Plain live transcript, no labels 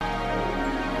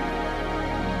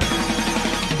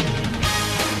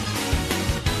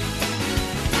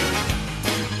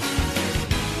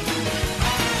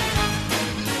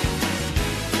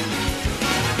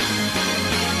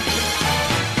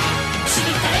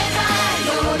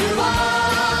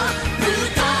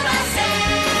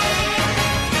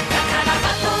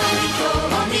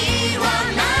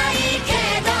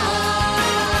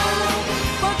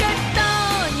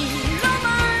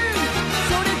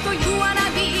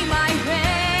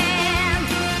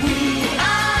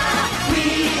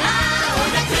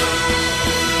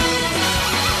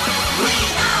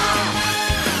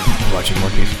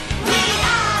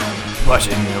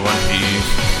Watching One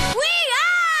Piece.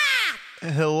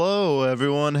 Hello,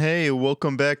 everyone. Hey,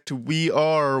 welcome back to We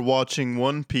Are Watching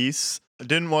One Piece. I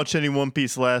didn't watch any One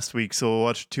Piece last week, so we'll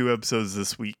watch 2 episodes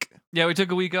this week. Yeah, we took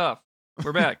a week off.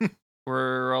 We're back.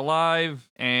 We're alive,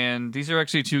 and these are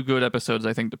actually 2 good episodes,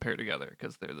 I think, to pair together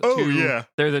because they're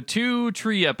they're the 2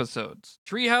 tree episodes.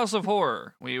 Treehouse of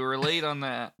Horror. We were late on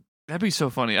that. That'd be so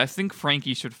funny. I think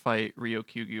Frankie should fight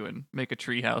Ryokugyu and make a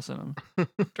treehouse in him,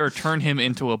 or turn him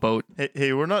into a boat.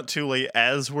 Hey, we're not too late.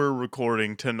 As we're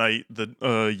recording tonight,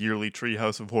 the yearly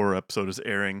Treehouse of Horror episode is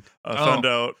airing. I found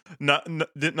out,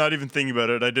 not even thinking about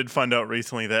it, I did find out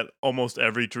recently that almost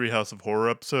every Treehouse of Horror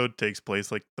episode takes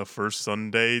place like the first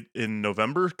Sunday in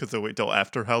November because they wait till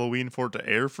after Halloween for it to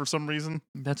air for some reason.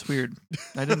 That's weird.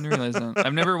 I didn't realize that.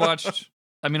 I've never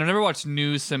watched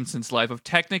New Simpsons Live. I've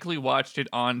technically watched it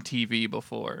on TV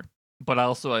before, but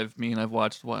also I've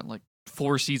watched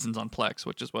 4 seasons on Plex,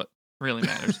 which is what really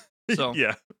matters. So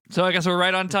yeah. So I guess we're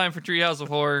right on time for Treehouse of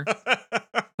Horror.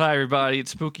 Hi everybody,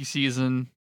 it's spooky season,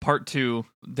 part 2.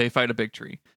 They fight a big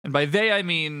tree, and by they I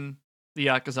mean the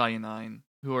Yakuza 9,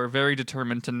 who are very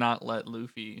determined to not let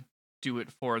Luffy do it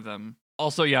for them.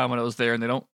 Also, Yamato's there, and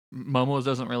Momo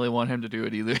doesn't really want him to do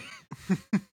it either.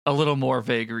 A little more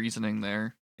vague reasoning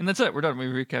there. And that's it. We're done. We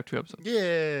recapped 2 episodes.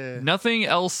 Yeah. Nothing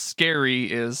else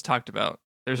scary is talked about.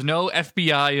 There's no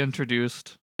FBI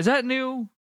introduced. Is that new?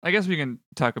 I guess we can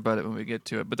talk about it when we get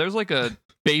to it. But there's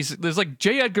there's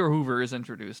J. Edgar Hoover is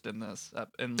introduced in this,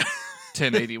 in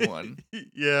 1081.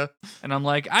 Yeah. And I'm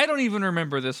like, I don't even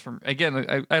remember this from,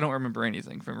 again, I don't remember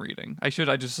anything from reading. I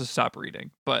just stop reading.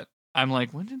 But I'm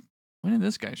like, when did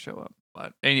this guy show up?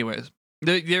 But anyways,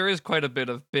 there is quite a bit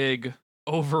of big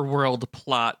overworld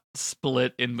plot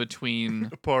split in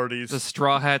between parties, the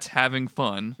Straw Hats having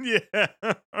fun, yeah,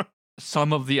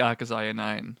 some of the Akazaya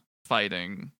 9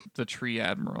 fighting the Tree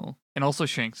Admiral, and also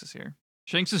Shanks is here.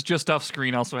 Shanks is just off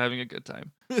screen, also having a good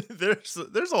time. There's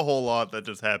a whole lot that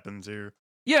just happens here.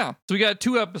 Yeah, so we got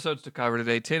 2 episodes to cover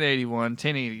today: 1081,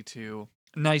 1082.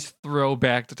 Nice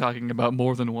throwback to talking about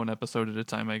more than 1 episode at a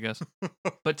time, I guess.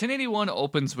 But 1081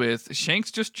 opens with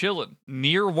Shanks just chilling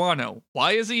near Wano.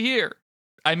 Why is he here?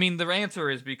 I mean, the answer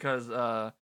is because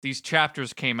these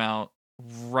chapters came out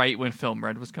right when Film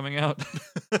Red was coming out.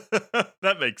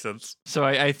 That makes sense. So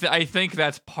I think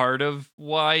that's part of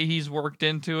why he's worked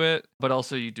into it. But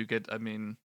also you do get,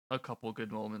 a couple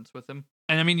good moments with him.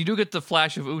 And you do get the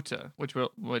flash of Uta,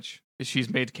 which she's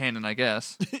made canon, I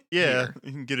guess. Yeah,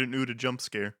 you can get an Uta jump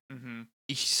scare. Mm-hmm.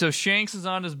 So Shanks is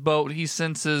on his boat. He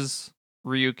senses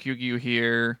Ryokugyu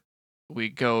here. We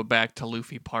go back to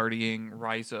Luffy partying.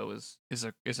 Raizo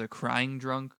is a crying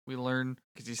drunk, we learn,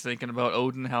 because he's thinking about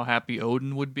Odin, how happy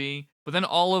Odin would be. But then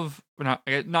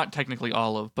not technically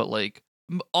all of the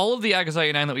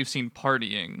Akazaya 9 that we've seen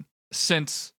partying,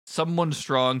 since someone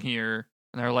strong here,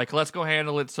 and they're like, let's go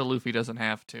handle it so Luffy doesn't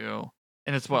have to.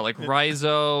 And it's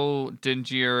Raizo,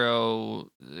 Denjiro,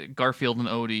 Garfield and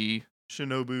Odie.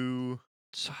 Shinobu.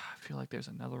 So I feel like there's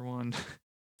another one.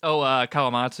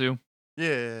 Kawamatsu.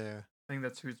 Yeah. I think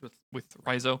that's who's with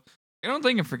Raizo. I don't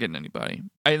think I'm forgetting anybody.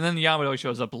 And then Yamato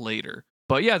shows up later.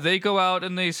 But yeah, they go out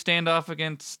and they stand off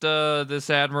against this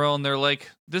admiral, and they're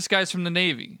like, this guy's from the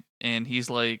Navy. And he's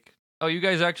like, oh, you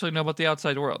guys actually know about the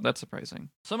outside world. That's surprising.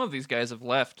 Some of these guys have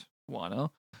left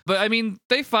Wano. But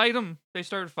they fight him. They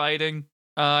start fighting.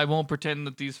 I won't pretend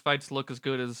that these fights look as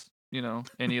good as,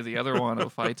 any of the other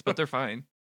Wano fights, but they're fine.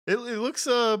 It looks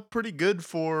pretty good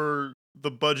for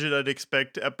the budget I'd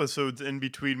expect episodes in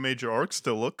between major arcs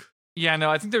to look. Yeah, no,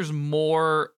 I think there's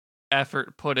more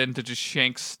effort put into just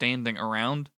Shanks standing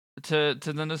around to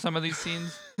some of these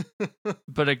scenes.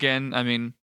 But again, I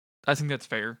think that's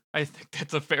fair. I think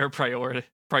that's a fair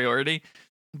priority.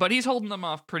 But he's holding them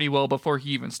off pretty well before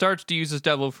he even starts to use his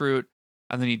devil fruit,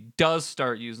 and then he does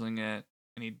start using it,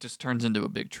 and he just turns into a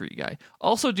big tree guy.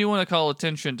 Also, do want to call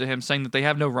attention to him saying that they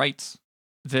have no rights.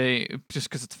 Just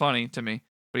because it's funny to me.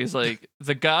 But he's like,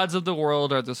 the gods of the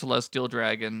world are the celestial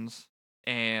dragons,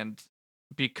 and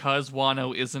because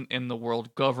Wano isn't in the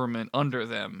world government under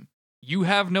them, you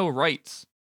have no rights.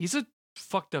 He's a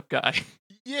fucked up guy.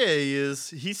 Yeah, he is.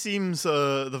 He seems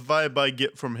the vibe I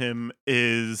get from him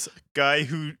is guy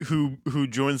who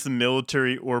joins the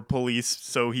military or police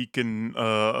so he can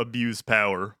abuse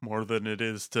power more than it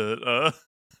is to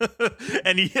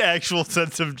any actual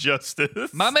sense of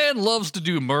justice. My man loves to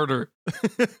do murder.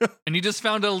 And he just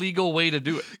found a legal way to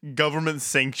do it. Government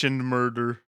sanctioned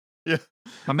murder. Yeah.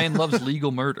 My man loves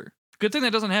legal murder. Good thing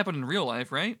that doesn't happen in real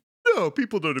life, right? No,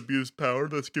 people don't abuse power.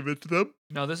 Let's give it to them.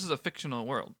 No, this is a fictional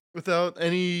world. Without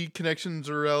any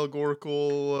connections or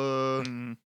allegorical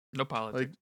no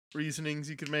politics. reasonings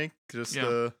you could make. Just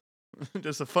yeah.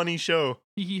 Just a funny show.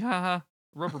 Hee hee ha ha.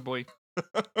 Rubber boy.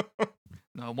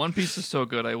 No, One Piece is so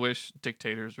good. I wish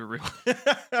dictators were real.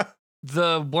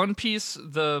 The One Piece,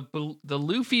 the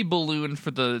Luffy balloon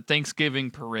for the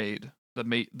Thanksgiving parade,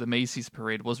 the Macy's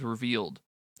parade was revealed,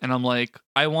 and I'm like,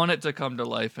 I want it to come to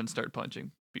life and start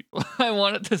punching people. I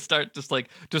want it to start just like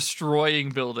destroying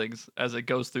buildings as it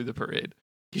goes through the parade.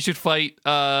 He should fight.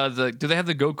 Do they have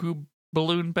the Goku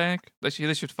balloon back? They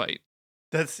should fight.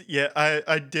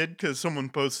 I did because someone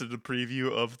posted a preview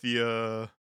of the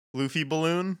Luffy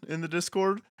balloon in the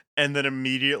Discord, and then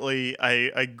immediately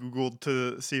I googled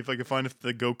to see if I could find if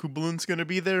the Goku balloon's gonna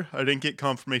be there. I didn't get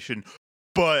confirmation,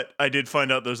 but I did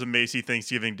find out there's a Macy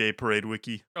Thanksgiving Day Parade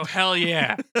wiki. Oh hell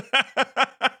yeah!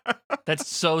 That's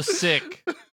so sick.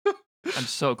 I'm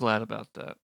so glad about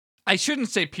that. I shouldn't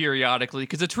say periodically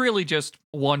because it's really just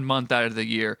 1 month out of the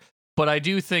year. But I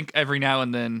do think every now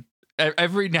and then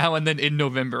in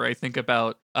November, I think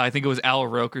it was Al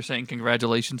Roker saying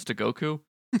congratulations to Goku.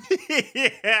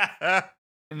 Yeah.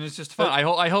 And it's just fun.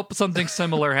 I hope something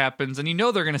similar happens. And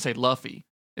they're going to say Luffy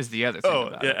is the other thing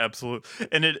about it. Absolutely.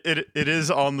 And it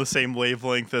is on the same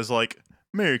wavelength as like,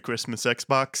 Merry Christmas,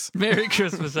 Xbox. Merry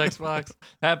Christmas, Xbox.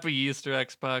 Happy Easter,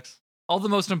 Xbox. All the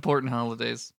most important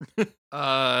holidays.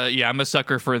 Yeah, I'm a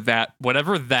sucker for that.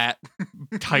 Whatever that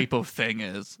type of thing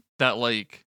is. That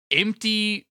like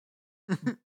empty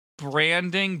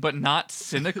branding, but not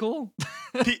cynical.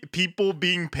 People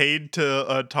being paid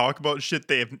to talk about shit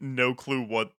they have no clue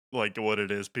what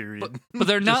it is. Period. But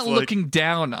they're not looking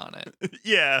down on it.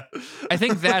 Yeah, I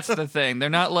think that's the thing. They're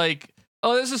not like,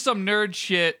 oh, this is some nerd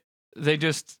shit. They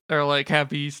just are like,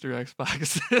 Happy Easter,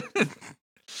 Xbox.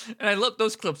 And I love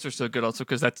those clips are so good also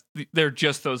because they're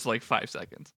just those like 5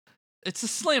 seconds. It's a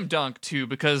slam dunk too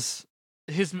because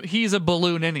he's a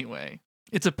balloon anyway.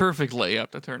 It's a perfect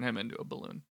layup to turn him into a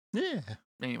balloon. Yeah.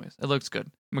 Anyways, it looks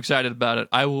good. I'm excited about it.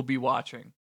 I will be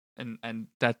watching. And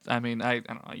that, I mean, I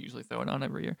don't know, I usually throw it on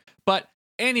every year. But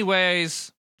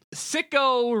anyways,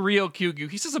 Sicko Ryokugyu,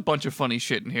 he says a bunch of funny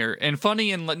shit in here. And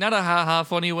funny in not a haha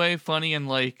funny way, funny in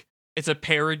like it's a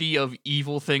parody of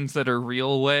evil things that are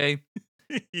real way.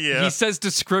 Yeah. He says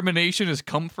discrimination is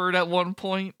comfort at one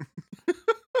point.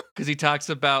 Because he talks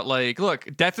about like,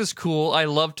 look, death is cool. I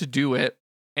love to do it.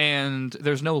 And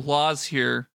there's no laws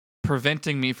here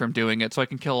preventing me from doing it. So I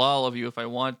can kill all of you if I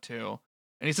want to.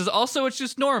 And he says, also, it's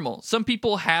just normal. Some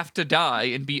people have to die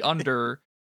and be under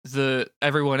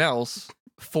everyone else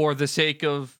for the sake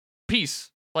of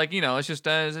peace. Like, it's just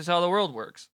it's how the world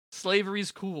works.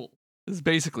 Slavery's cool. This is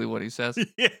basically what he says.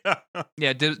 Yeah.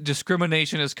 Yeah,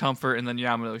 discrimination is comfort, and then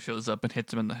Yamato shows up and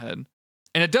hits him in the head.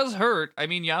 And it does hurt. I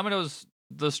mean, Yamato's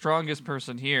the strongest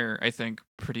person here, I think,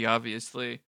 pretty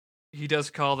obviously. He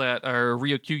does call that, or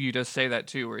Ryokugyu does say that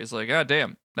too, where he's like, oh,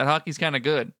 damn, that hockey's kind of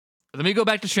good. But then we go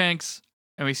back to Shanks,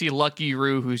 and we see Lucky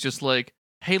Roo, who's just like,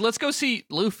 hey, let's go see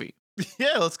Luffy.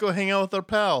 Yeah, let's go hang out with our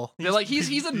pal. They're like,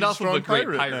 he's enough of a great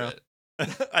pirate.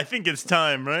 I think it's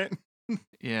time, right?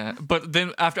 Yeah, but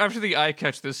then after the eye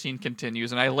catch, this scene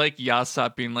continues, and I like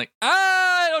Yasop being like,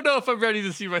 I don't know if I'm ready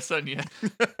to see my son yet.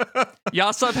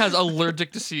 Yasop has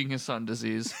allergic to seeing his son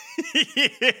disease.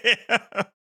 Yeah.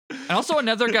 And also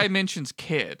another guy mentions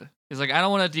Kid. He's like, I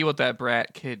don't want to deal with that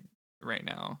brat Kid right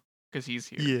now because he's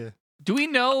here. Yeah. Do we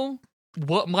know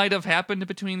what might have happened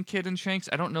between Kid and Shanks?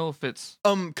 I don't know if it's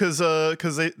because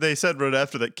they said right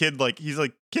after that Kid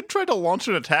Kid tried to launch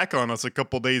an attack on us a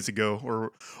couple days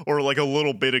ago or like a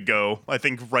little bit ago. I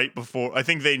think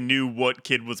they knew what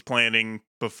Kid was planning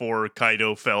before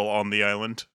Kaido fell on the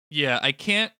island. Yeah, I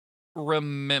can't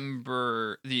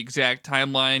remember the exact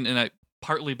timeline, and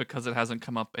partly because it hasn't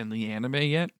come up in the anime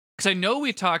yet. Because I know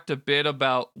we talked a bit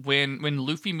about when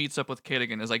Luffy meets up with Kid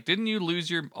again. It's like, didn't you lose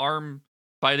your arm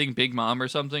fighting Big Mom or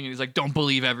something? And he's like, don't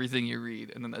believe everything you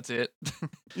read. And then that's it.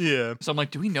 Yeah. So I'm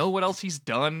like, do we know what else he's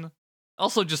done?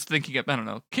 Also just thinking of, I don't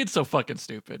know, Kid's so fucking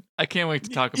stupid. I can't wait to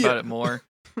talk about it more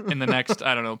in the next,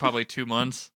 I don't know, probably 2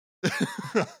 months.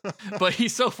 But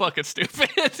he's so fucking stupid.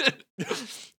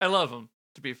 I love him,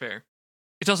 to be fair.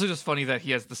 It's also just funny that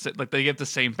he has they get the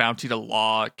same bounty to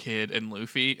Law, Kid, and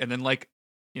Luffy. And then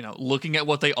looking at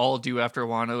what they all do after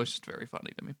Wano is just very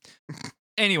funny to me.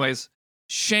 Anyways,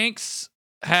 Shanks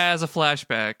has a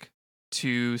flashback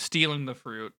to stealing the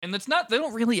fruit. And they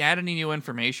don't really add any new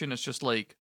information. It's just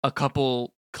like a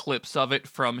couple clips of it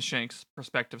from Shanks'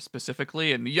 perspective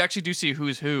specifically. And you actually do see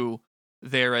who's who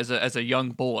there as a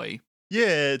young boy.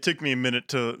 Yeah, it took me a minute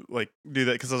to do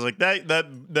that because I was like,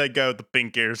 that guy with the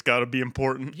pink hair's got to be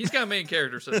important. He's got main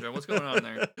character syndrome. What's going on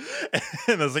there?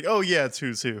 And I was like, oh yeah, it's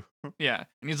who's who. Yeah,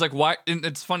 and he's like, why? And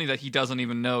it's funny that he doesn't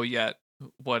even know yet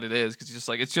what it is because he's just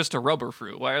like, it's just a rubber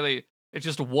fruit. Why are they It's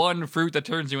just one fruit that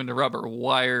turns you into rubber.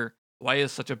 Why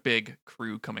is such a big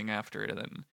crew coming after it? And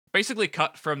then basically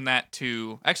cut from that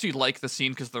to I actually like the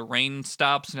scene because the rain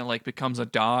stops and it like becomes a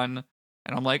dawn.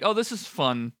 And I'm like, oh, this is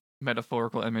fun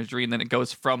metaphorical imagery. And then it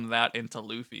goes from that into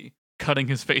Luffy cutting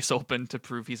his face open to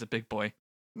prove he's a big boy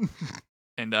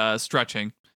and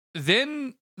stretching.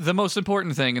 Then the most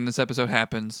important thing in this episode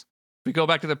happens. We go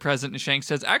back to the present and Shanks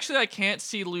says, actually, I can't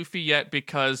see Luffy yet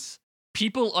because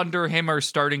people under him are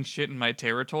starting shit in my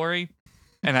territory.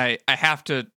 And I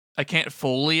can't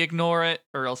fully ignore it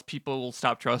or else people will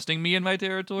stop trusting me in my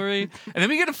territory. And then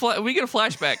we get a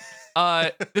flashback.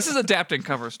 This is adapting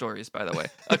cover stories, by the way.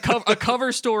 A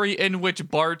cover story in which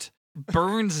Bart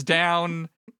burns down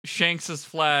Shanks's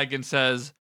flag and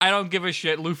says, I don't give a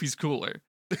shit, Luffy's cooler.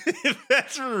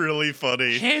 That's really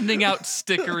funny. Handing out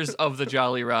stickers of the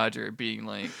Jolly Roger, being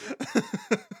like,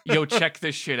 yo, check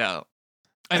this shit out.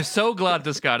 I'm so glad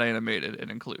this got animated and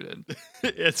included.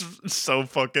 It's so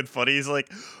fucking funny. He's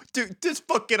like, dude,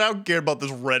 I don't care about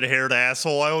this red-haired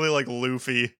asshole. I only like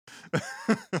Luffy.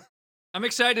 I'm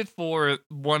excited for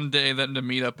one day them to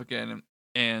meet up again.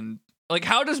 And like,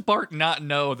 how does Bart not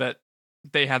know that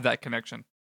they have that connection?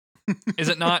 Is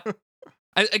it not?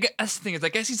 I guess that's the thing is, I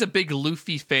guess he's a big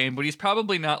Luffy fan, but he's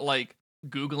probably not like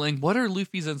Googling what are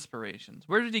Luffy's inspirations.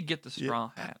 Where did he get the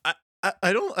straw hat?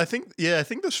 I think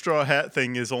the straw hat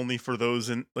thing is only for those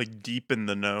in like deep in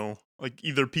the know, like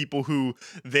either people who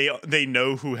they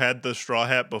know who had the straw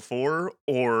hat before,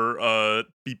 or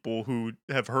people who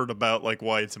have heard about like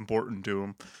why it's important to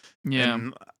them. Yeah,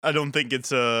 and I don't think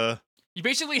it's a. You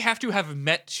basically have to have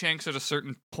met Shanks at a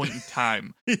certain point in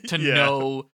time to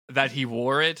know that he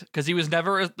wore it, because he was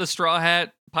never the Straw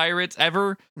Hat Pirates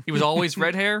ever. He was always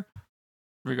red hair,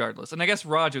 regardless. And I guess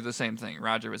Roger the same thing.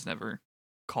 Roger was never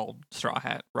called Straw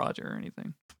Hat Roger or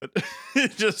anything.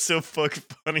 It's just so fucking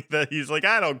funny that he's like,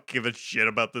 I don't give a shit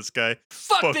about this guy.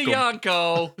 Fuck the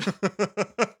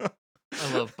Yonko!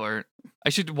 I love Bart. I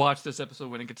should watch this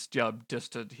episode when it gets dubbed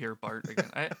just to hear Bart again.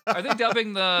 Are they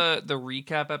dubbing the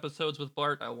recap episodes with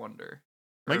Bart? I wonder.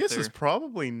 My guess is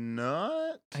probably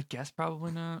not. I guess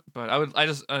probably not. But I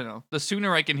don't know. The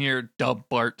sooner I can hear dub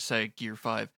Bart say Gear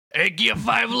 5. Hey, Gear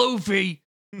 5 Luffy!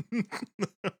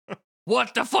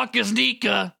 What the fuck is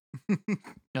Nika?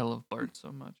 I love Bart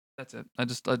so much. That's it. I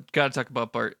gotta talk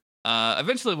about Bart.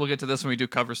 Eventually we'll get to this when we do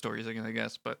cover stories again, I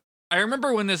guess. But I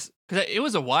remember when because it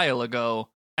was a while ago,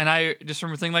 and I just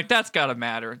remember thinking, like, that's gotta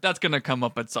matter. That's gonna come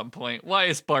up at some point. Why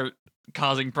is Bart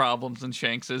causing problems in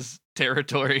Shanks's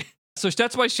territory? So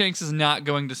that's why Shanks is not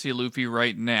going to see Luffy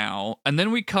right now. And then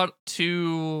we cut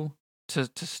to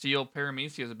steal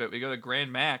Paramecia a bit. We go to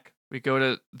Grand Mac. We go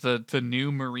to the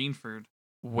new Marineford,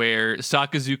 where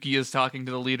Sakazuki is talking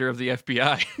to the leader of the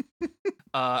FBI.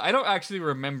 I don't actually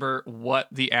remember what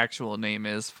the actual name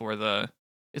is for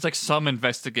it's like some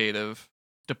investigative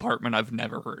department I've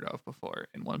never heard of before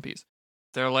in One Piece.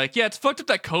 They're like, yeah, it's fucked up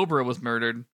that Cobra was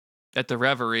murdered at the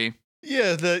Reverie.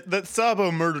 Yeah, that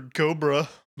Sabo murdered Cobra.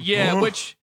 Yeah,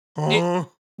 which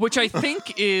I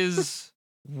think is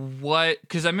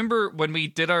because I remember when we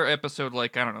did our episode,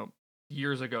 like, I don't know,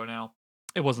 years ago now.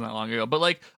 It wasn't that long ago, but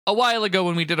like a while ago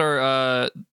when we did our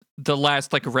the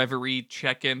last like Reverie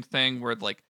check-in thing where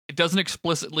like it doesn't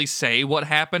explicitly say what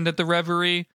happened at the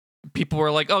Reverie. People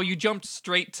were like, "Oh, you jumped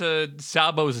straight to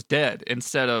Sabo's dead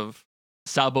instead of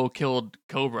Sabo killed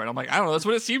Cobra." And I'm like, I don't know, that's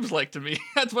what it seems like to me.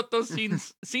 That's what those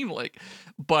scenes seem like.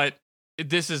 But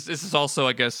this is also,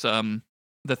 I guess,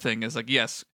 the thing is like,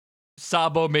 yes,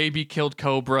 Sabo maybe killed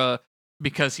Cobra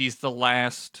because he's the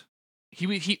last.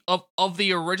 He of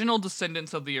the original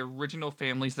descendants of the original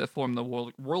families that formed the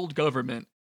world government,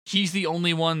 he's the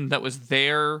only one that was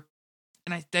there,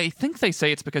 and I think they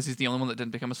say it's because he's the only one that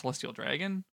didn't become a celestial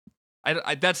dragon.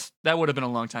 That would have been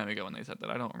a long time ago when they said that.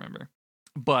 I don't remember,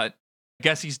 but I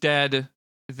guess he's dead.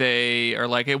 They are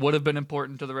like, it would have been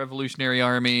important to the Revolutionary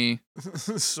Army.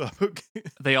 So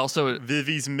they also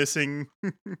Vivi's missing.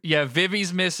 Yeah,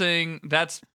 Vivi's missing.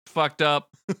 That's fucked up.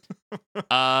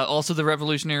 Also, the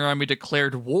Revolutionary Army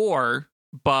declared war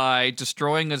by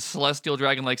destroying a celestial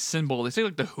dragon-like symbol. They say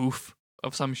like the hoof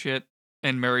of some shit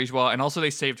in Marijwa, and also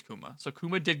they saved Kuma. So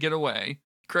Kuma did get away.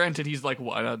 Granted, he's like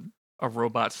what, a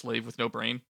robot slave with no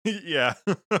brain. Yeah.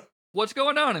 What's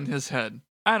going on in his head?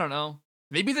 I don't know.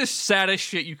 Maybe the saddest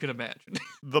shit you could imagine.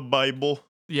 The Bible.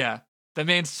 Yeah, the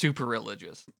man's super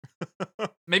religious.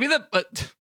 Maybe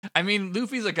but I mean,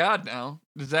 Luffy's a god now.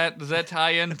 Does that tie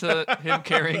into him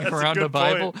carrying around a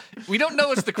Bible? Point. We don't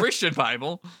know it's the Christian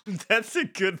Bible. That's a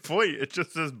good point. It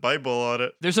just says Bible on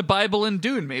it. There's a Bible in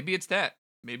Dune. Maybe it's that.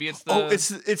 Maybe it's the... Oh,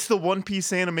 it's the One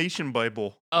Piece animation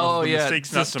Bible. Oh, yeah, mistakes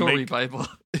it's the story Bible.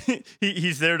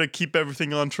 He's there to keep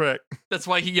everything on track. That's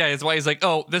why that's why he's like,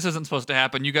 oh, this isn't supposed to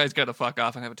happen. You guys got to fuck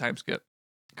off and have a time skip.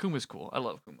 Kuma's cool. I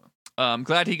love Kuma.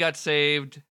 Glad he got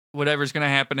saved. Whatever's going to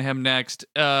happen to him next.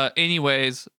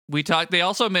 Anyways, they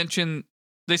also mention,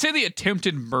 they say the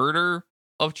attempted murder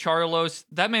of Charlos.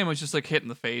 That man was just like hit in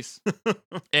the face.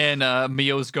 And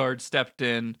Mio's guard stepped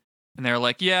in and they're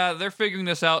like, yeah, they're figuring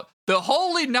this out. The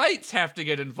Holy Knights have to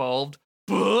get involved.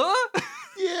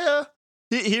 Yeah.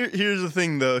 Here's the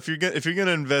thing, though. If you're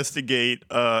gonna investigate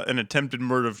an attempted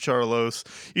murder of Charlos,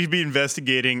 you should be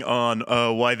investigating on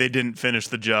why they didn't finish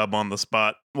the job on the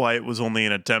spot, why it was only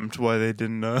an attempt, why they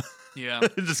didn't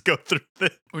just go through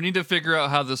it. We need to figure out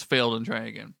how this failed and try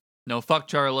again. No, fuck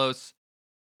Charlos.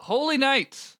 Holy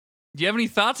Knights. Do you have any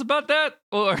thoughts about that?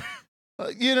 Or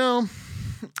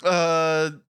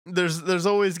there's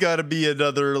always got to be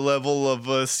another level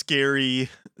of scary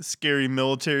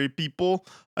military people.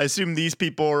 I assume these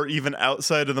people are even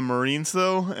outside of the Marines,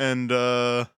 though, and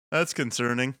that's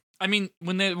concerning. I mean,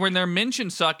 when they're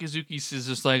mentioned, Sakazuki is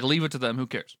just like, leave it to them. Who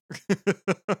cares? He's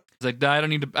like, I don't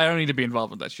need to be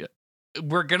involved with that shit.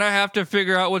 We're gonna have to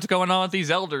figure out what's going on with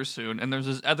these elders soon. And there's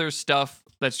this other stuff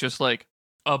that's just like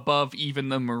above even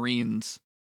the Marines.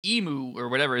 Emu, or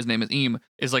whatever his name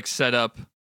is like set up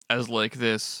as like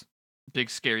this big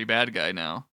scary bad guy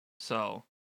now. So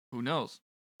who knows?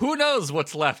 Who knows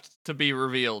what's left to be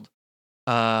revealed?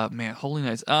 Man, Holy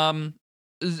Knights.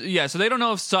 Yeah, so they don't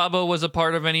know if Sabo was a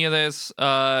part of any of this.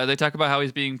 They talk about how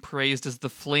he's being praised as the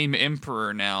Flame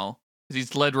Emperor now.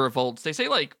 He's led revolts. They say,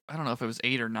 like, I don't know if it was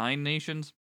 8 or 9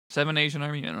 nations. 7 nation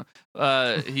army? I don't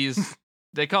know.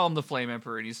 They call him the Flame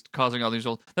Emperor, and he's causing all these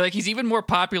revolts. Like, he's even more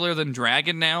popular than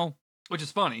Dragon now, which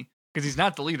is funny, because he's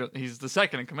not the leader. He's the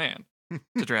second in command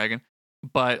to Dragon.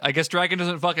 But I guess Dragon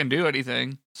doesn't fucking do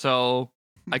anything, so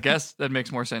I guess that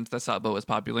makes more sense that Sabo is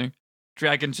popular.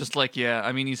 Dragon's just like, yeah,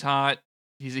 I mean, he's hot.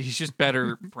 He's just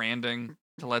better branding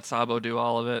to let Sabo do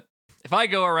all of it. If I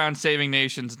go around saving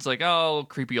nations, it's like, oh,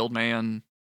 creepy old man.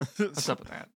 What's up with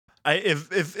that?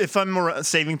 If I'm around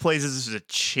saving places, there's a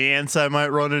chance I might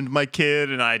run into my kid,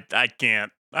 and I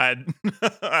can't. I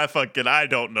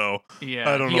don't know. Yeah,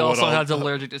 I don't know. He also has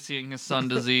allergic to seeing his son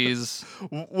disease.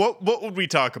 What would we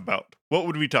talk about? What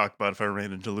would we talk about if I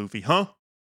ran into Luffy? Huh?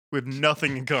 We have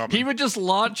nothing in common. He would just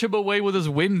launch him away with his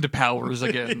wind powers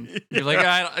again. You're like,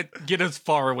 I get as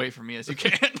far away from me as you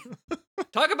can.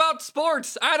 Talk about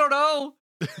sports. I don't know.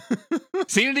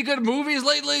 Seen any good movies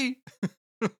lately?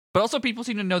 But also, people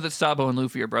seem to know that Sabo and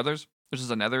Luffy are brothers, which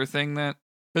is another thing that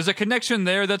there's a connection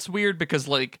there that's weird because,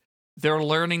 like, they're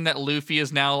learning that Luffy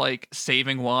is now, like,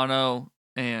 saving Wano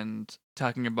and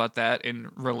talking about that in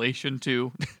relation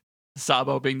to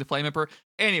Sabo being the Flame Emperor.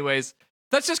 Anyways,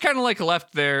 that's just kind of like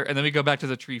left there, and then we go back to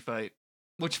the tree fight,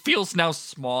 which feels now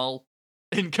small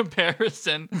in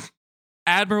comparison.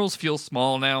 Admirals feel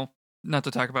small now, not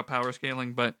to talk about power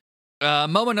scaling, but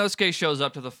Momonosuke shows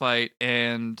up to the fight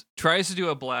and tries to do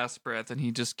a blast breath, and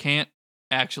he just can't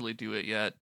actually do it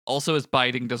yet. Also, his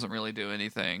biting doesn't really do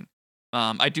anything.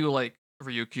 I do like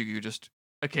Ryokugyu just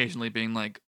occasionally being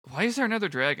like, why is there another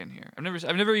dragon here?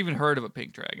 I've never even heard of a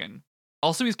pink dragon.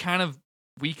 Also, he's kind of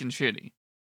weak and shitty.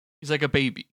 He's like a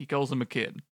baby. He calls him a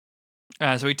kid.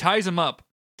 So he ties up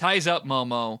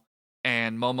Momo,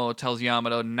 and Momo tells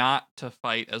Yamato not to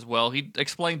fight as well. He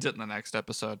explains it in the next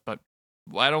episode, but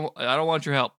I don't want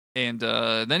your help. And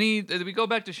then we go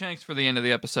back to Shanks for the end of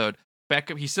the episode.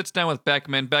 He sits down with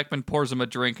Beckman. Beckman pours him a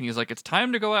drink, and he's like, it's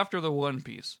time to go after the One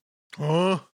Piece.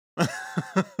 Huh?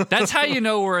 That's how you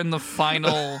know we're in the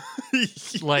final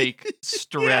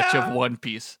stretch of One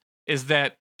Piece. Is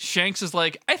that Shanks is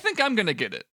like, I think I'm gonna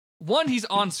get it. One, he's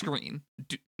on screen,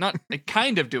 not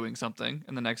kind of doing something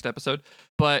in the next episode,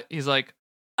 but he's like,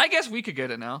 I guess we could get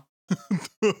it now.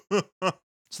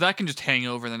 So that can just hang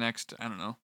over the next, I don't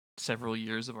know, several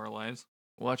years of our lives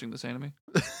watching this anime.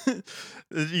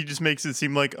 He just makes it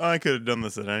seem like, I could have done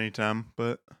this at any time,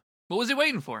 but what was he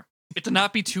waiting for? It to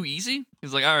not be too easy?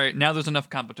 He's like, all right, now there's enough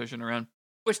competition around.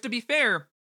 Which, to be fair,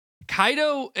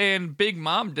 Kaido and Big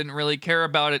Mom didn't really care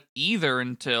about it either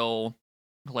until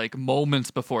like moments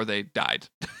before they died.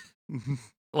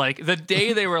 Like the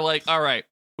day they were like, all right,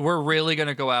 we're really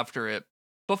gonna go after it.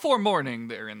 Before morning,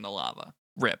 they're in the lava.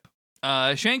 Rip.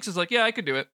 Shanks is like, yeah, I could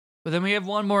do it. But then we have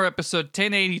one more episode,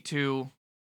 1082.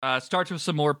 Starts with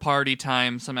some more party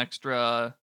time, some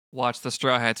extra watch the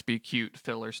Straw Hats be cute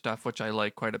filler stuff, which I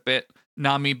like quite a bit.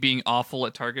 Nami being awful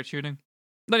at target shooting.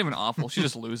 Not even awful, she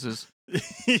just loses.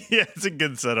 Yeah, it's a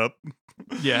good setup.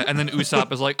 Yeah, and then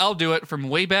Usopp is like, I'll do it from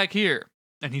way back here.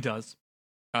 And he does.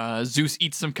 Zeus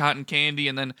eats some cotton candy,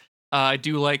 and then I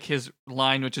do like his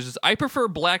line, which is just, I prefer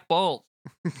black balls.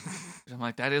 I'm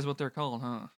like, that is what they're called,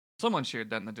 huh? Someone shared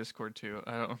that in the Discord too.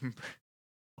 I don't remember.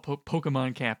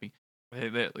 Pokemon Cappy.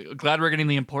 Glad we're getting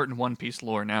the important One Piece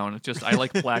lore now, and it's just I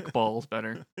like black balls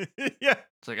better. Yeah,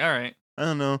 it's like, all right. I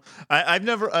don't know. I've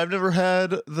never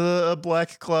had the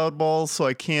black cloud balls, so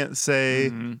I can't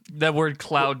say that word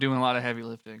cloud doing a lot of heavy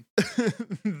lifting.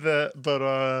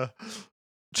 But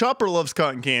Chopper loves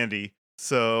cotton candy,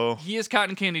 so he is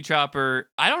cotton candy Chopper.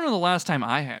 I don't know the last time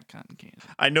I had cotton candy.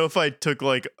 I know if I took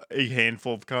like a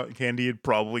handful of cotton candy, it'd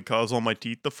probably cause all my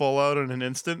teeth to fall out in an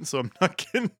instant. So I'm not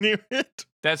getting near it.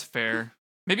 That's fair.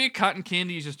 Maybe cotton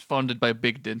candy is just funded by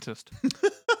Big Dentist.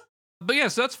 But yeah,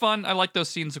 so that's fun. I like those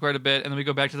scenes quite a bit. And then we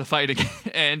go back to the fight again.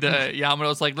 And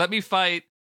Yamato's like, let me fight.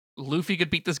 Luffy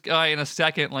could beat this guy in a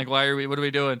second. Like, what are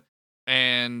we doing?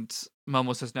 And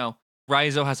Momo says no.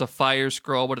 Raizo has a fire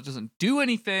scroll, but it doesn't do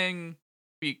anything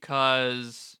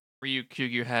because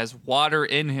Ryokugyu has water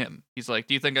in him. He's like,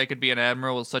 do you think I could be an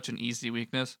admiral with such an easy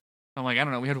weakness? I'm like, I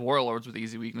don't know. We had warlords with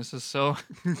easy weaknesses, so.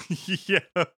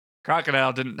 Yeah.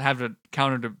 Crocodile didn't have to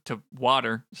counter to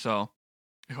water, so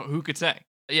who could say?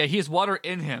 Yeah, he has water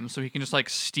in him, so he can just like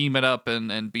steam it up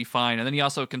and be fine. And then he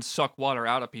also can suck water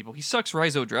out of people. He sucks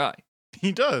Raizo dry.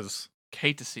 He does.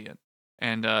 Hate to see it.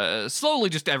 And slowly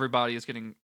just everybody is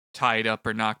getting tied up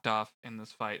or knocked off in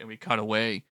this fight. And we cut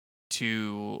away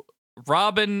to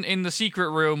Robin in the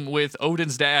secret room with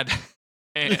Odin's dad.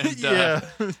 And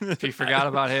he forgot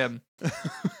about him.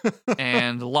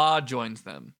 And Law joins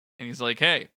them. And he's like,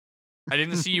 hey, I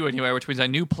didn't see you anywhere, which means I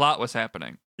knew plot was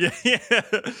happening. Yeah.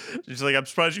 She's like, I'm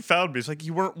surprised you found me. It's like,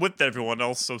 you weren't with everyone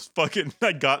else, so fucking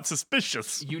I got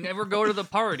suspicious. You never go to the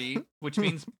party, which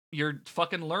means you're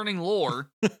fucking learning lore.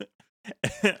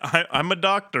 I'm a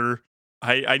doctor.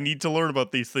 I need to learn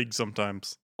about these things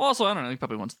sometimes. Well, also, I don't know. He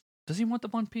probably wants. Does he want the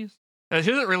One Piece? He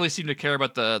doesn't really seem to care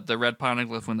about the red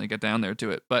poneglyph when they get down there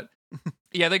to it. But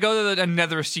yeah, they go to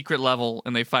another secret level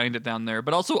and they find it down there.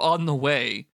 But also on the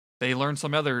way, they learn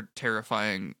some other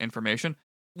terrifying information.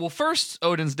 Well, first,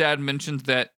 Odin's dad mentioned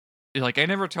that, like, I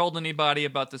never told anybody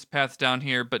about this path down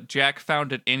here, but Jack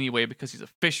found it anyway because he's a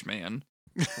fish man,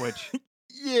 which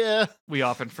yeah, we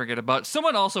often forget about.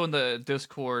 Someone also in the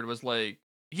Discord was like,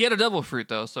 he had a devil fruit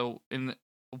though, so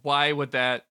why would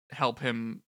that help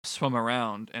him swim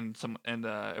around? And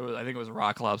I think it was a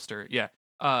rock lobster. Yeah,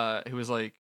 he was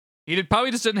like,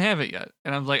 probably just didn't have it yet.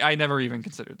 And I was like, I never even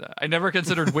considered that. I never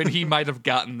considered when he might have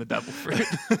gotten the devil fruit.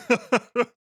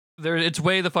 It's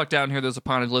way the fuck down here. There's a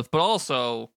poneglyph, but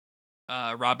also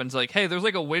Robin's like, hey, there's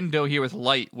like a window here with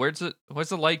light. Where's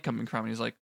the light coming from? And he's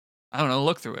like, I don't know.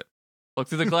 Look through it. Look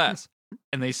through the glass.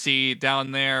 And they see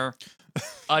down there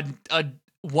a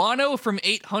Wano from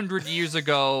 800 years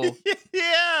ago.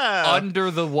 Yeah.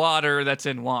 Under the water that's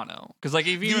in Wano. Because like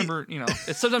if you remember,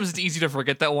 sometimes it's easy to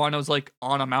forget that Wano's like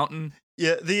on a mountain.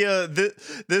 Yeah.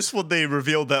 This one they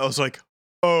revealed that I was like,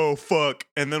 oh fuck.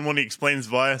 And then when he explains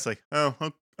why, it's like, oh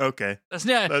okay. It's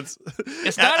not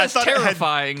as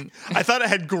terrifying. I thought it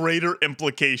had greater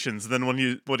implications than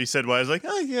what he said why. I was like,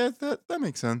 oh yeah, that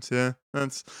makes sense. Yeah.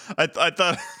 I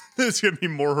thought this gonna be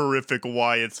more horrific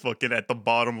why it's fucking at the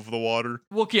bottom of the water.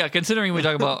 Well, yeah, considering we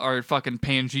talk about our fucking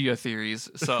Pangea theories,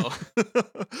 so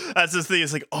that's the thing.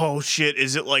 It's like, oh shit,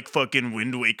 is it like fucking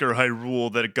Wind Waker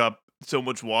Hyrule that it got so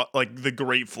much like the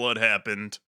Great Flood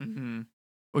happened? Mm-hmm.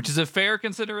 Which is a fair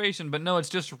consideration, but no, it's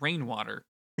just rainwater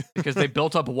because they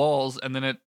built up walls and then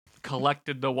it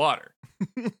collected the water.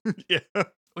 Yeah.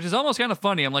 Which is almost kind of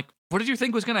funny. I'm like, what did you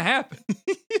think was going to happen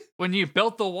when you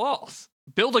built the walls?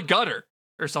 Build a gutter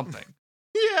or something.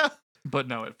 Yeah. But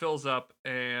no, it fills up.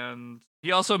 And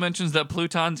he also mentions that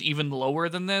Pluton's even lower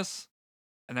than this.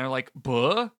 And they're like,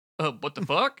 what the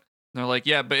fuck? And they're like,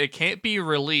 yeah, but it can't be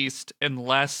released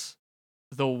unless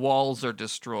the walls are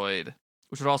destroyed.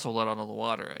 Which would also let out all the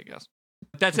water, I guess.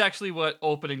 That's actually what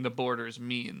opening the borders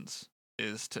means.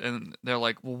 And they're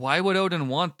like, well, why would Odin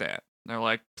want that? And they're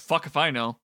like, fuck if I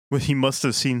know. Well, he must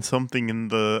have seen something in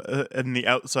the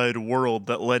outside world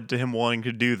that led to him wanting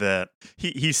to do that.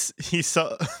 He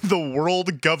saw the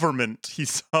world government. He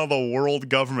saw the world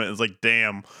government. It's like,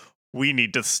 damn, we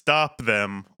need to stop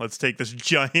them. Let's take this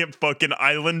giant fucking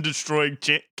island-destroying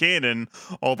cannon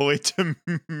all the way to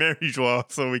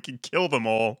Maryjois so we can kill them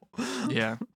all.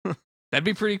 Yeah. That'd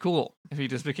be pretty cool if he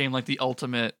just became like the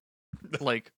ultimate,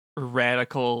 like,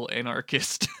 radical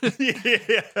anarchist.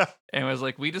 Yeah. And was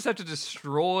like, we just have to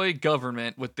destroy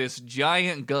government with this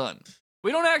giant gun.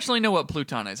 We don't actually know what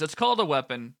Pluton is. It's called a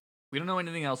weapon. We don't know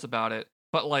anything else about it.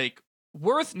 But, like,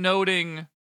 worth noting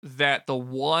that the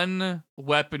one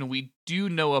weapon we do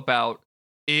know about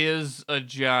is a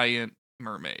giant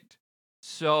mermaid.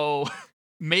 So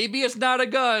maybe it's not a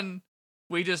gun.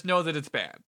 We just know that it's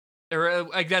bad. Or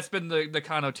like that's been the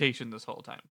connotation this whole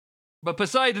time. But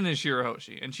Poseidon is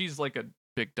Shirahoshi, and she's like a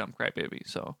big dumb crybaby.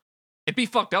 So it'd be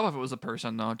fucked up if it was a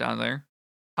person though down there.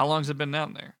 How long's it been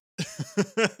down there?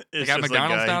 They got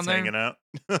McDonald's down there, hanging out.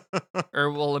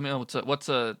 or well, let me know what's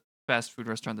a fast food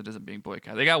restaurant that isn't being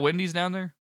boycotted. They got Wendy's down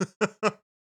there.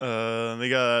 They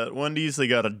got Wendy's. They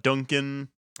got a Dunkin'.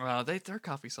 Their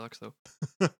coffee sucks though.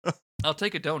 I'll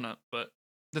take a donut, but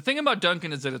the thing about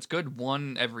Dunkin' is that it's good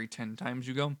 1 every 10 times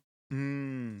you go.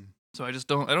 So I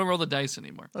don't roll the dice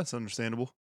anymore. That's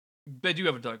understandable. They do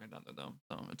have a Dunkin' down there though,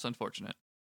 so it's unfortunate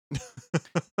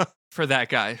for that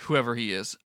guy, whoever he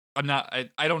is. I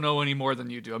don't know any more than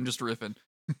you do. I'm just riffing,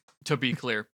 to be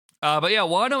clear. But yeah,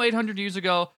 Wano 800 years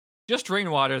ago, just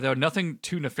rainwater though, nothing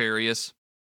too nefarious,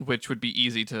 which would be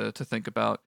easy to think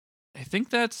about. I think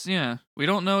that's, we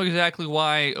don't know exactly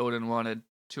why Odin wanted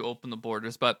to open the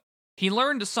borders, but he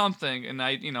learned something, and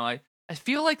I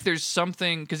feel like there's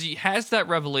something, because he has that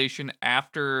revelation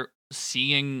after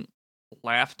seeing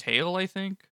Laugh Tale, I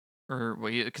think, or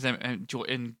because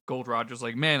in Gold Roger's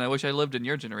like, man, I wish I lived in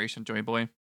your generation, Joey Boy.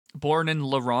 Born in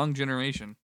the wrong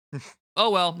generation. Oh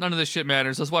well, none of this shit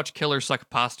matters. Let's watch Killer suck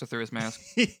pasta through his mask.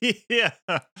 Yeah.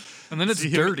 And then it's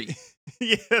dirty.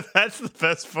 Yeah, that's the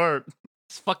best part.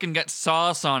 It's fucking got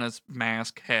sauce on his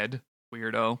mask head.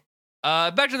 Weirdo.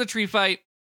 Back to the tree fight.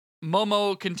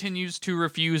 Momo continues to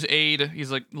refuse aid. He's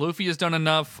like, Luffy has done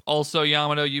enough. Also,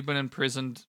 Yamato, you've been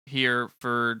imprisoned here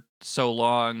for so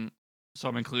long, so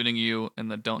I'm including you in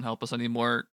the don't help us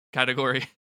anymore category.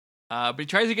 But he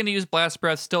tries again to use blast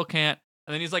breath, still can't.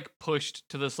 And then he's like pushed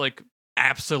to this like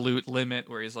absolute limit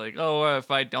where he's like, oh,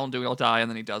 if I don't do it, I'll die. And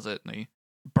then he does it, and he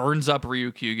burns up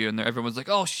Ryokugyu, and everyone's like,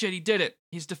 oh shit, he did it.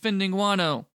 He's defending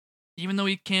Wano, even though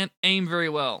he can't aim very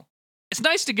well. It's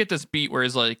nice to get this beat where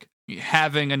he's like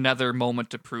having another moment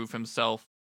to prove himself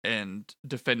and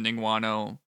defending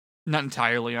Wano, not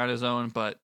entirely on his own,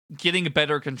 but getting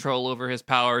better control over his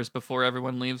powers before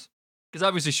everyone leaves. Because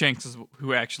obviously Shanks is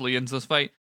who actually ends this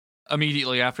fight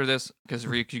immediately after this, because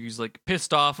Ryokugyu's like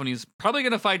pissed off and he's probably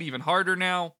going to fight even harder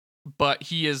now, but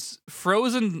he is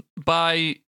frozen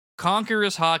by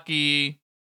Conqueror's Haki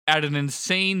at an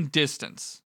insane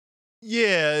distance.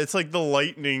 Yeah, it's like the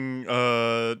lightning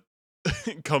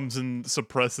comes and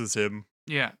suppresses him.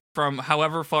 Yeah, from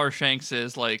however far Shanks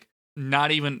is, like, not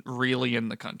even really in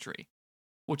the country,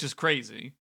 which is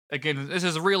crazy. Again, this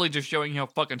is really just showing how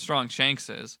fucking strong Shanks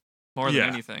is, more than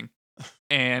anything.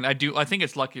 And I think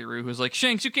it's Lucky Roo who's like,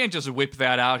 Shanks, you can't just whip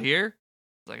that out here.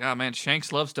 It's like, oh man,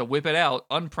 Shanks loves to whip it out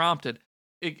unprompted.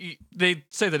 They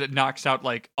say that it knocks out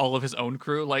like all of his own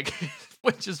crew, like,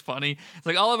 which is funny. It's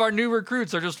like all of our new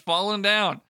recruits are just falling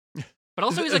down. But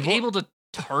also he's like able to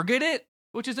target it,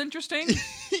 which is interesting.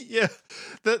 Yeah,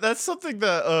 that's something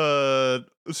that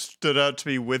stood out to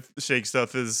me with Shake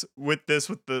stuff is with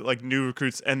the like new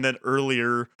recruits, and then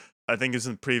earlier I think it's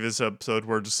in the previous episode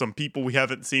where just some people we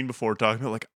haven't seen before talking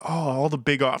about like, oh, all the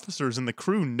big officers in the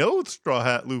crew know Straw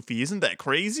Hat Luffy. Isn't that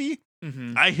crazy?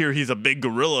 Mm-hmm. I hear he's a big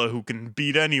gorilla who can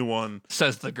beat anyone.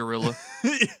 Says the gorilla.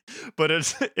 But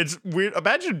it's weird.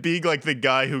 Imagine being like the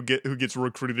guy who gets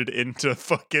recruited into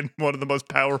fucking one of the most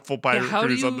powerful pirate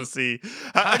crews on the sea.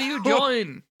 How do you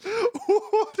join?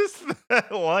 What is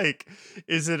that like?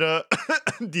 Is it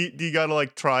do you gotta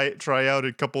like try out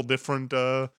a couple different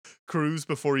crews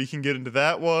before you can get into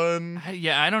that one?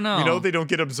 Yeah, I don't know. You know, they don't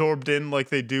get absorbed in like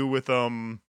they do with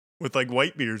like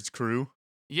Whitebeard's crew.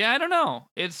 Yeah, I don't know.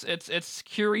 It's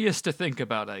curious to think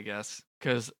about, I guess,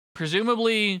 because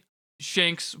presumably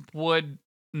Shanks would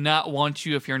not want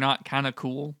you if you're not kind of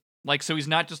cool. Like, so he's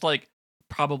not just like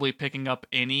probably picking up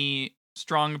any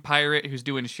strong pirate who's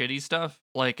doing shitty stuff.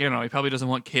 Like, you know, he probably doesn't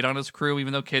want Kid on his crew,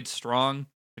 even though Kid's strong.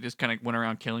 He just kind of went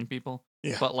around killing people.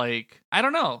 Yeah. But like, I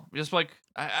don't know. Just like,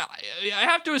 I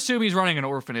have to assume he's running an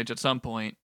orphanage at some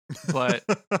point. But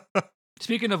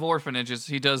speaking of orphanages,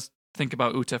 he does think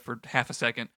about Uta for half a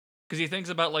second, because he thinks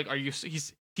about like,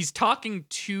 he's talking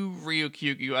to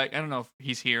Ryokugyu. I don't know if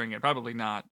he's hearing it, probably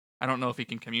not. I don't know if he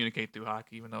can communicate through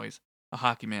Haki, even though he's a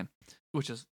Haki man, which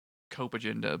is Cope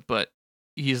agenda. But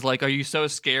he's like, are you so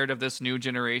scared of this new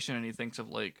generation? And he thinks of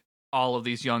like all of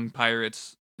these young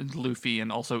pirates, Luffy, and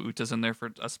also Uta's in there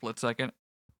for a split second.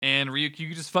 And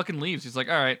Ryokugyu just fucking leaves. He's like,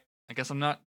 all right, I guess I'm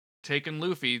not taking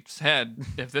Luffy's head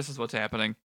if this is what's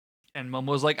happening. And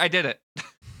Momo's like, I did it.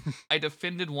 I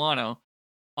defended Wano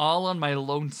all on my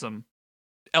lonesome.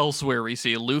 Elsewhere, we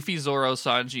see Luffy, Zoro,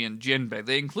 Sanji, and Jinbei.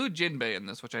 They include Jinbei in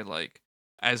this, which I like,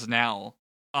 as now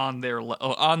on the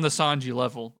Sanji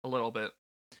level a little bit.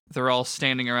 they're all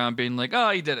standing around being like,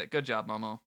 "Oh, you did it. Good job,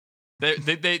 Momo."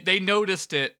 They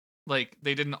noticed it. Like,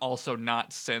 they didn't also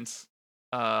not sense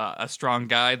a strong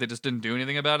guy. They just didn't do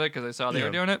anything about it because they saw they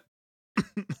were doing it.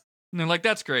 And they're like,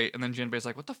 "That's great." And then Jinbei's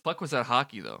like, "What the fuck was that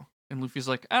hockey, though?" And Luffy's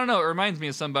like, "I don't know. It reminds me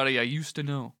of somebody I used to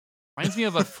know. Reminds me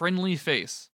of a friendly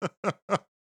face."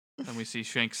 And we see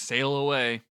Shanks sail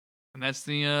away. And that's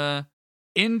the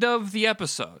end of the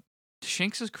episode.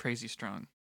 Shanks is crazy strong.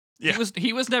 Yeah.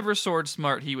 He was never sword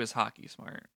smart. He was hockey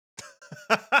smart.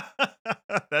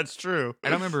 That's true. I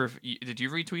don't remember if did you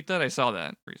retweet that? I saw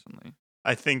that recently.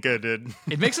 I think I did.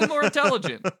 It makes him more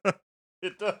intelligent.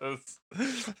 It does.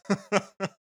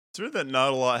 It's weird that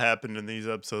not a lot happened in these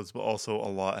episodes, but also a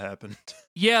lot happened.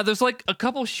 Yeah, there's like a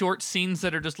couple short scenes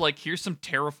that are just like, here's some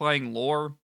terrifying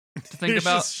lore to think Here's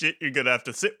about. just shit you're gonna have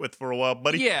to sit with for a while,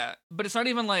 buddy. Yeah, but it's not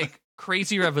even like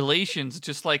crazy revelations. It's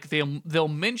just like they'll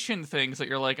mention things that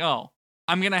you're like, oh,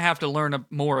 I'm gonna have to learn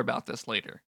more about this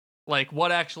later. Like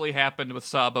what actually happened with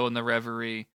Sabo and the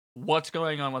Reverie. What's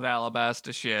going on with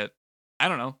Alabasta shit. I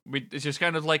don't know. It's just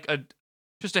kind of like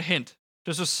just a hint,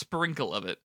 just a sprinkle of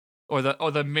it, or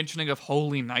the mentioning of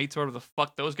Holy Knights, whatever the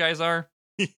fuck those guys are.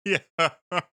 Yeah.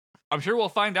 I'm sure we'll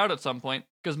find out at some point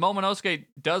because Momonosuke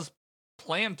does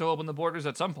plan to open the borders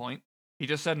at some point. He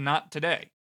just said not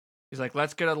today. He's like,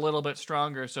 let's get a little bit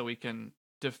stronger so we can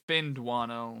defend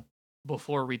Wano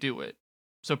before we do it.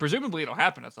 So presumably it'll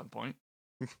happen at some point,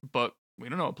 but we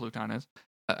don't know what Pluton is.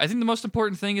 I think the most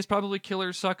important thing is probably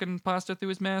Killer sucking pasta through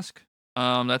his mask.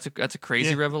 That's a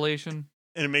crazy revelation.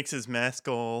 And it makes his mask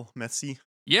all messy.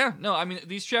 Yeah, no, I mean,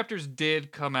 these chapters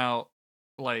did come out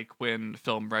like when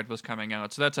Film Red was coming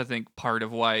out. So that's, I think, part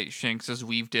of why Shanks is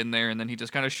weaved in there, and then he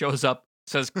just kind of shows up,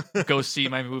 says, "Go see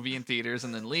my movie in theaters,"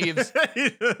 and then leaves.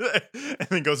 And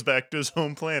then goes back to his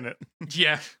home planet.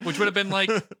 Yeah, which would have been like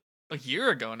a year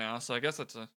ago now. So I guess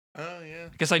that's a... Oh, yeah.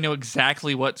 I guess I know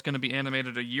exactly what's going to be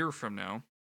animated a year from now.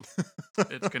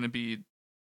 It's going to be,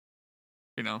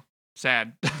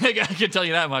 sad. I can tell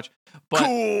you that much. But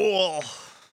cool.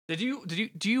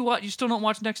 Do you watch? You still don't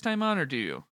watch Next Time On, or do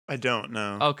you? I don't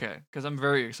know. Okay, because I'm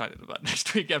very excited about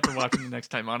next week after watching the Next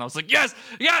Time On. I was like, yes!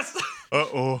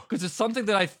 Uh-oh. Because it's something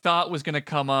that I thought was going to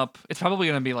come up. It's probably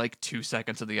going to be like 2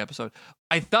 seconds of the episode.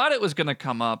 I thought it was going to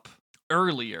come up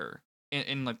earlier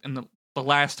in the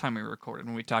last time we recorded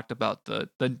when we talked about the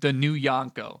new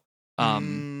Yonko.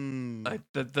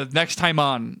 The Next Time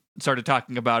On started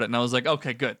talking about it, and I was like,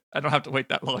 okay, good. I don't have to wait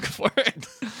that long for it.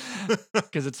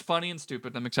 Because it's funny and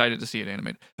stupid. I'm excited to see it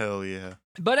animated. Hell yeah.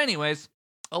 But anyways,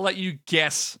 I'll let you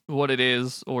guess what it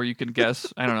is, or you can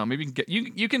guess. I don't know. Maybe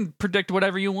you can predict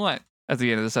whatever you want at the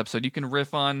end of this episode. You can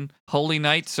riff on Holy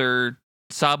Knights or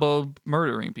Sabo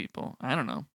murdering people. I don't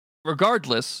know.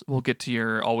 Regardless, we'll get to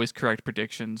your always correct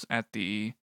predictions at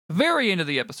the very end of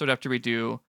the episode after we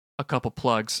do a couple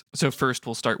plugs. So first,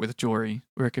 we'll start with Jory.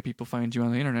 Where can people find you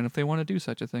on the internet if they want to do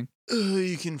such a thing?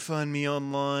 You can find me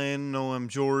online. No, I'm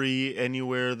Jory.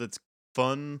 Anywhere that's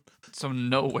fun. So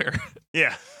nowhere.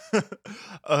 Yeah.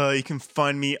 You can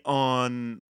find me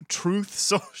on Truth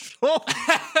Social.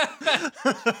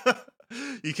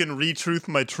 You can retruth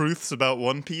my truths about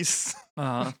One Piece.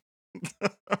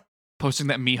 Posting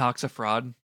that Mihawk's a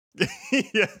fraud.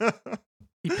 Yeah.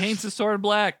 He paints his sword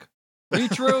black.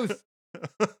 Retruth.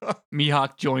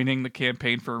 Mihawk joining the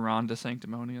campaign for Ronda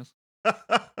Sanctimonious.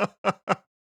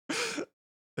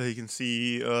 You can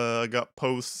see I got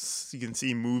posts. You can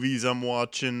see movies I'm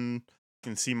watching. You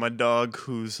can see my dog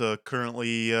who's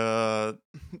currently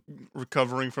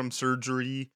recovering from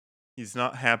surgery. He's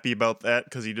not happy about that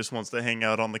because he just wants to hang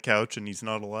out on the couch and he's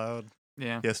not allowed.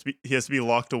 Yeah. He has to be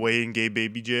locked away in gay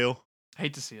baby jail.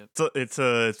 Hate to see it. It's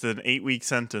an 8-week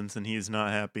sentence and he is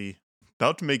not happy.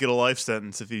 About to make it a life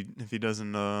sentence if he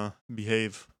doesn't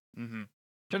behave. Mm-hmm.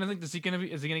 Trying to think, is he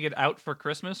gonna get out for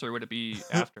Christmas or would it be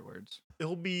afterwards?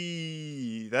 It'll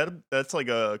be that's like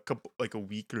a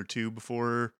week or two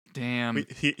before. Damn.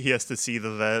 He has to see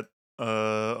the vet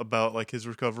about like his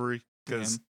recovery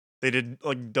because they did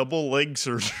like double leg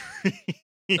surgery.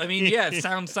 I mean, yeah, it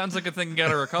sounds like a thing you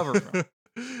gotta recover from.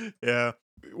 Yeah.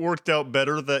 It worked out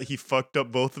better that he fucked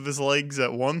up both of his legs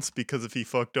at once, because if he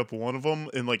fucked up one of them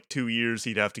in like 2 years,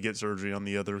 he'd have to get surgery on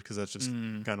the other, because that's just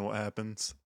kind of what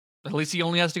happens. At least he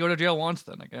only has to go to jail once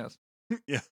then, I guess.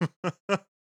 Yeah.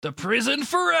 The prison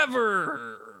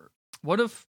forever. What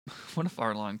if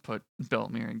Arlong put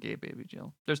Belmere in gay baby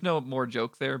jail? There's no more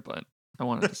joke there, but I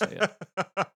wanted to say it.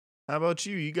 How about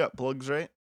you? You got plugs, right?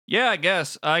 Yeah, I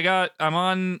guess. I'm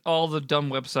on all the dumb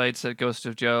websites at Ghost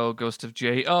of Joe, Ghost of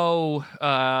J.O.,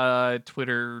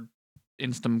 Twitter,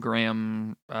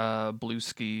 Instagram,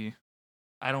 Blueski.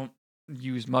 I don't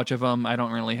use much of them. I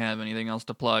don't really have anything else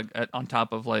to plug on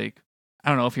top of, like, I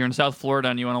don't know, if you're in South Florida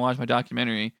and you want to watch my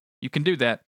documentary, you can do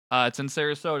that. It's in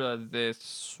Sarasota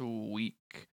this week.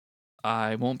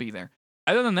 I won't be there.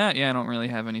 Other than that, yeah, I don't really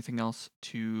have anything else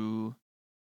to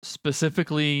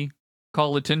specifically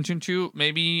call attention to.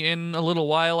 Maybe in a little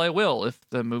while I will, if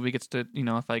the movie gets to,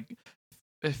 if I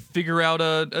figure out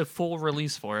a full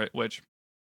release for it, which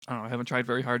I don't know, I haven't tried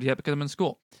very hard yet because I'm in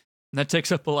school. And that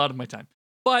takes up a lot of my time.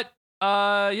 But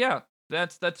yeah,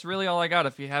 that's really all I got.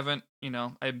 If you haven't,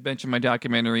 I mentioned my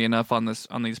documentary enough on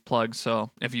these plugs, so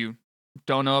if you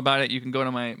don't know about it, you can go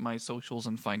to my socials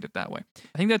and find it that way.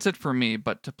 I think that's it for me,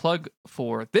 but to plug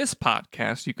for this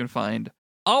podcast, you can find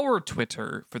our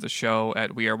Twitter for the show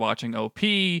at We Are Watching OP.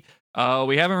 We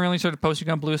haven't really started posting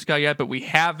on Blue Sky yet, but we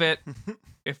have it.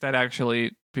 If that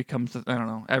actually becomes, I don't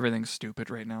know, everything's stupid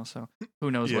right now, so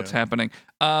who knows what's happening.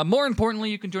 More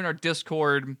importantly, you can join our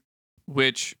Discord,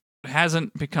 which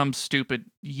hasn't become stupid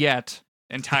yet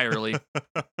entirely.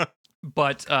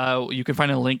 But you can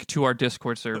find a link to our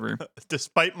Discord server.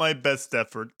 Despite my best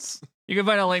efforts. You can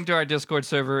find a link to our Discord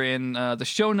server in the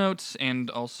show notes and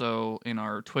also in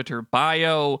our Twitter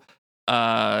bio.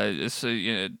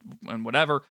 And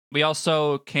whatever. We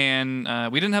also can,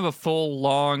 we didn't have a full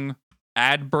long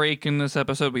ad break in this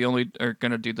episode. We only are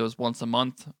going to do those once a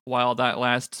month while that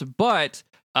lasts. But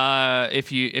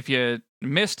if you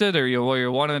missed it or you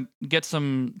want to get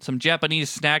some Japanese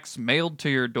snacks mailed to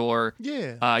your door,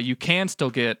 you can still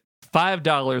get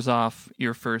 $5 off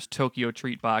your first Tokyo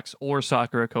Treat box or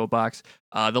Sakura Co box.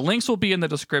 The links will be in the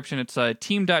description. It's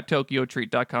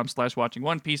team.tokyotreat.com/watching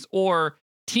One Piece or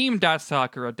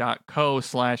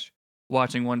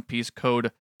team.sakura.co/watching One Piece,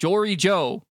 code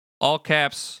JORYJO, all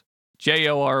caps,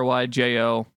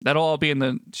 JORYJO. That'll all be in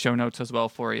the show notes as well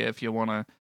for you if you want to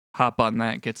hop on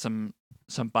that and get some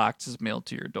boxes mailed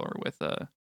to your door with a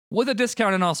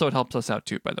discount, and also it helps us out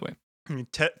too, by the way.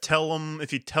 Tell them,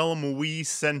 if you tell them we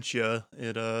sent you,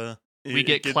 we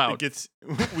get clout. It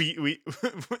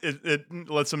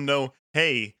lets them know,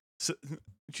 hey,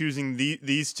 choosing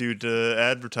these two to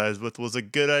advertise with was a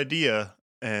good idea,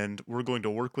 and we're going to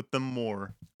work with them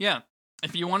more. Yeah,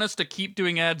 if you want us to keep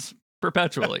doing ads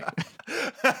perpetually,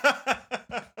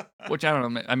 which I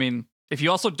don't know. I mean, if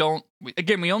you also don't,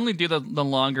 again, we only do the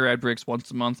longer ad breaks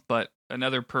once a month, but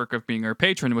another perk of being our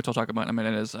patron, which I'll talk about in a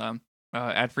minute, is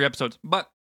ad-free episodes.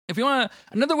 But if you want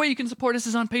another way you can support us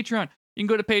is on Patreon. You can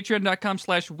go to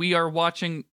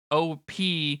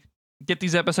patreon.com/wearewatchingop. Get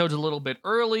these episodes a little bit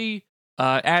early,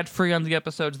 ad-free on the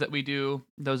episodes that we do,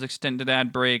 those extended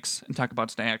ad breaks, and talk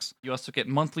about snacks. You also get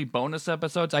monthly bonus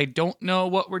episodes. I don't know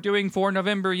what we're doing for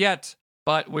November yet,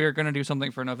 but we're going to do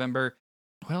something for November.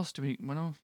 What else do we...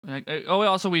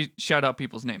 also we shout out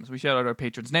people's names. We shout out our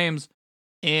patrons' names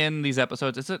in these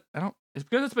episodes. It's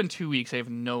because it's been 2 weeks. I have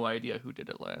no idea who did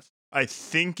it last. I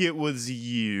think it was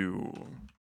you.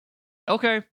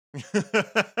 Okay.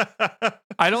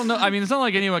 I don't know. I mean, it's not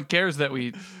like anyone cares that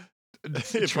we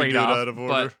trade off, out of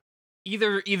order. But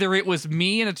either it was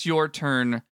me and it's your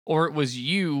turn, or it was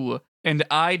you and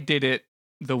I did it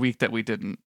the week that we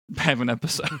didn't have an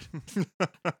episode.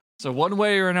 So one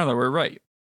way or another, we're right.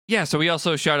 Yeah, so we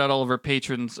also shout out all of our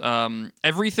patrons.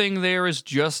 Everything there is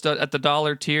just at the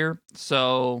 $1 tier.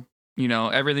 So,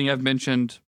 everything I've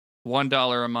mentioned,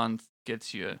 $1 a month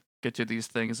gets you these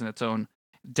things in its own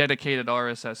dedicated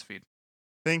RSS feed.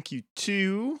 Thank you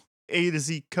to A to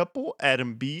Z Couple,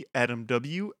 Adam B, Adam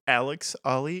W, Alex,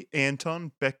 Ollie,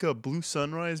 Anton, Becca, Blue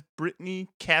Sunrise, Brittany,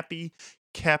 Cappy,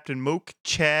 Captain Moke,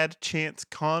 Chad, Chance,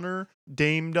 Connor,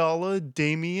 Dame Dalla,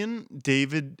 Damien,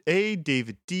 David A,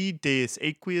 David D, Deus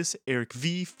Aqueous, Eric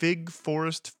V, Fig,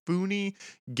 Forrest, Fooney,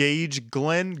 Gage,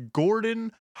 Glenn,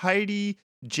 Gordon, Heidi,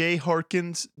 Jay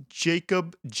Harkins,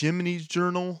 Jacob, Jiminy's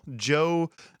Journal,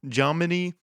 Joe,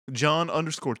 Jomini,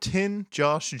 John_10,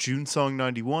 Josh,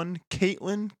 JuneSong91,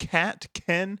 Caitlin, Kat,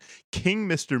 Ken, King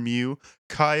Mr. Mew,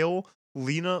 Kyle,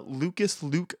 Lena, Lucas,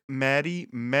 Luke, Maddie,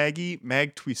 Maggie,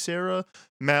 Mag Twisera,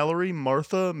 Mallory,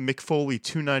 Martha,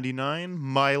 McFoley299,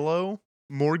 Milo,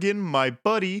 Morgan, my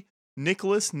buddy,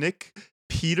 Nicholas, Nick,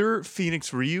 Peter,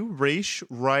 Phoenix Ryu, Raish,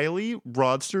 Riley,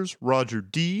 Rodsters, Roger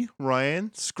D, Ryan,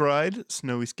 Scride,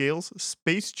 Snowy Scales,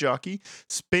 Space Jockey,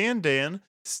 Spandan,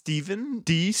 Stephen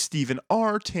D, Stephen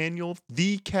R, Taniel,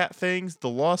 The Cat Fangs, The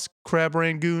Lost Crab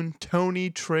Rangoon,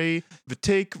 Tony, Trey,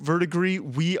 Vitake, Vertigree,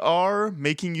 We Are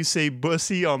Making You Say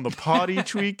Bussy on the Potty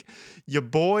Tweak, Ya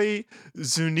Boy,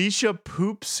 Zunisha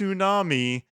Poop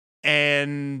Tsunami,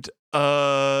 and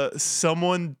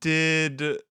someone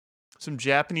did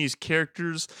Japanese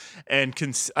characters, and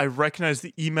I recognize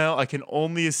the email. I can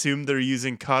only assume they're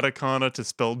using katakana to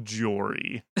spell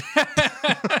Jory.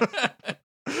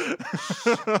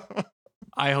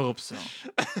 I hope so.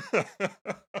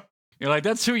 You're like,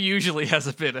 that's who usually has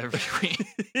a bit every week.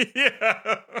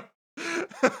 Yeah.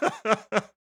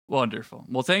 Wonderful.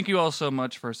 Well, thank you all so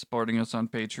much for supporting us on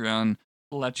Patreon.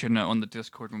 We'll let you know on the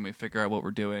Discord when we figure out what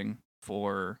we're doing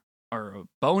for our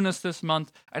bonus this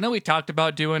month. I know we talked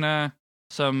about doing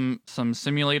some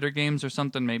simulator games or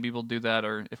something. Maybe we'll do that,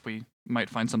 or if we might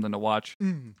find something to watch.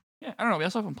 Yeah, I don't know. We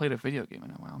also haven't played a video game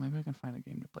in a while. Maybe we can find a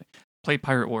game to play. Play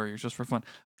Pirate Warriors just for fun.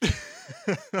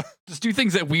 Just do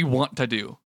things that we want to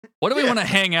do. What do we want to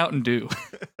hang out and do?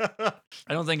 I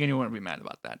don't think anyone would be mad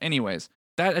about that. Anyways,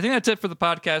 I think that's it for the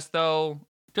podcast, though.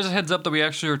 Just a heads up that we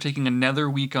actually are taking another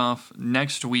week off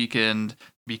next weekend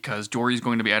because Dory's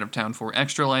going to be out of town for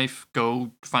Extra Life.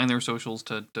 Go find their socials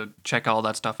to check all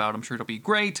that stuff out. I'm sure it'll be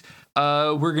great.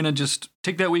 We're going to just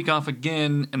take that week off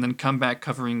again and then come back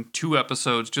covering 2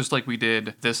 episodes just like we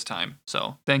did this time.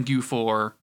 So thank you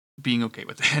for being okay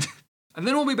with that. And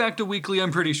then we'll be back to weekly,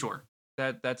 I'm pretty sure.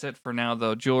 That's it for now,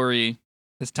 though. Jory,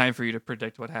 it's time for you to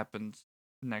predict what happens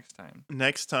next time.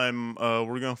 Next time,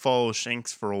 we're going to follow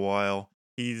Shanks for a while.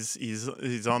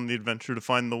 He's on the adventure to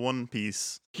find the One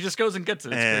Piece. He just goes and gets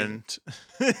it. And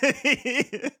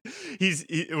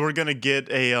we're gonna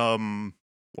get a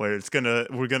where it's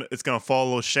gonna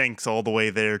follow Shanks all the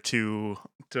way there to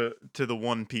the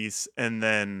One Piece, and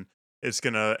then it's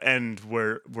gonna end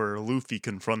where Luffy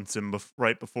confronts him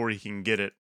right before he can get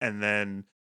it, and then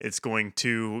it's going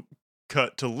to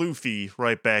cut to Luffy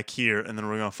right back here, and then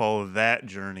we're gonna follow that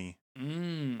journey.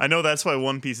 I know that's why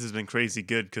One Piece has been crazy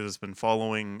good, because it's been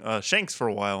following Shanks for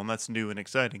a while, and that's new and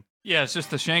exciting. Yeah, it's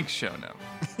just the Shanks show now.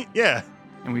 Yeah.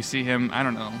 And we see him, I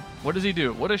don't know. What does he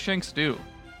do? What does Shanks do?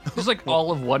 It's like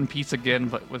all of One Piece again,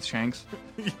 but with Shanks.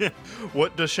 Yeah.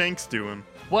 What does Shanks doing?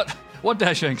 What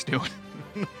does Shanks doing?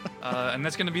 And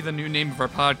that's going to be the new name of our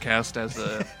podcast as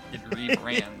it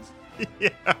rebrands. Yeah.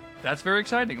 That's very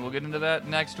exciting. We'll get into that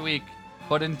next week.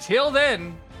 But until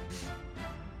then...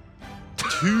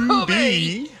 To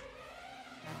be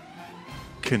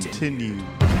continued.